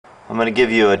I'm going to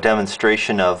give you a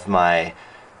demonstration of my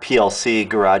PLC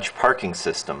Garage Parking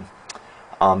system.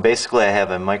 Basically, I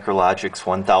have a Micrologix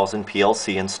 1000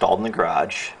 PLC installed in the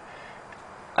garage.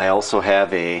 I also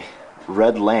have a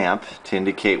red lamp to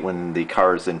indicate when the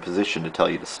car is in position to tell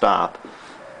you to stop.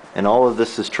 And all of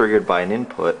this is triggered by an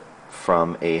input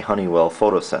from a Honeywell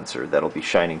photosensor that'll be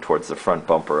shining towards the front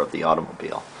bumper of the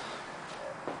automobile.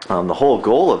 The whole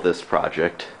goal of this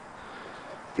project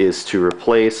is to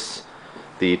replace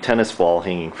the tennis ball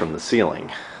hanging from the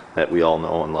ceiling that we all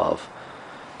know and love.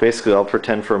 Basically, I'll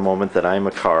pretend for a moment that I'm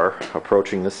a car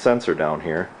approaching this sensor down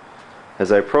here.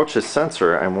 As I approach this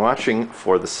sensor, I'm watching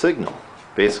for the signal.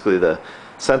 Basically, the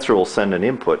sensor will send an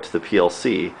input to the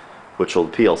PLC, which the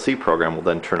PLC program will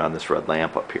then turn on this red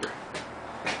lamp up here.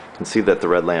 You can see that the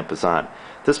red lamp is on.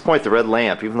 At this point, the red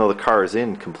lamp, even though the car is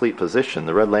in complete position,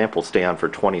 the red lamp will stay on for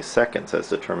 20 seconds as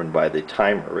determined by the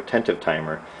timer, retentive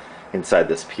timer, inside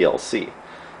this PLC.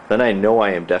 Then I know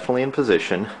I am definitely in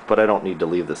position, but I don't need to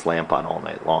leave this lamp on all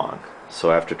night long.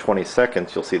 So after 20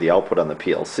 seconds, you'll see the output on the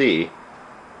PLC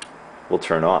will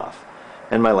turn off,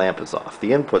 and my lamp is off.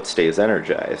 The input stays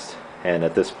energized, and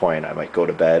at this point I might go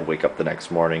to bed, wake up the next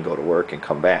morning, go to work, and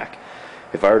come back.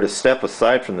 If I were to step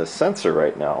aside from this sensor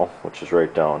right now, which is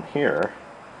right down here,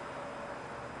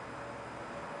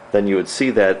 then you would see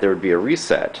that there would be a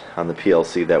reset on the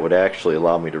PLC that would actually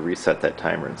allow me to reset that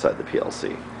timer inside the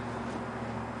PLC.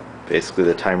 Basically,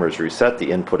 the timer is reset,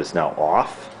 the input is now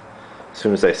off. As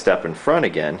soon as I step in front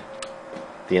again,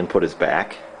 the input is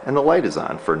back, and the light is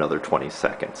on for another 20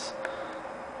 seconds.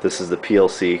 This is the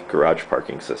PLC Garage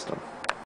Parking System.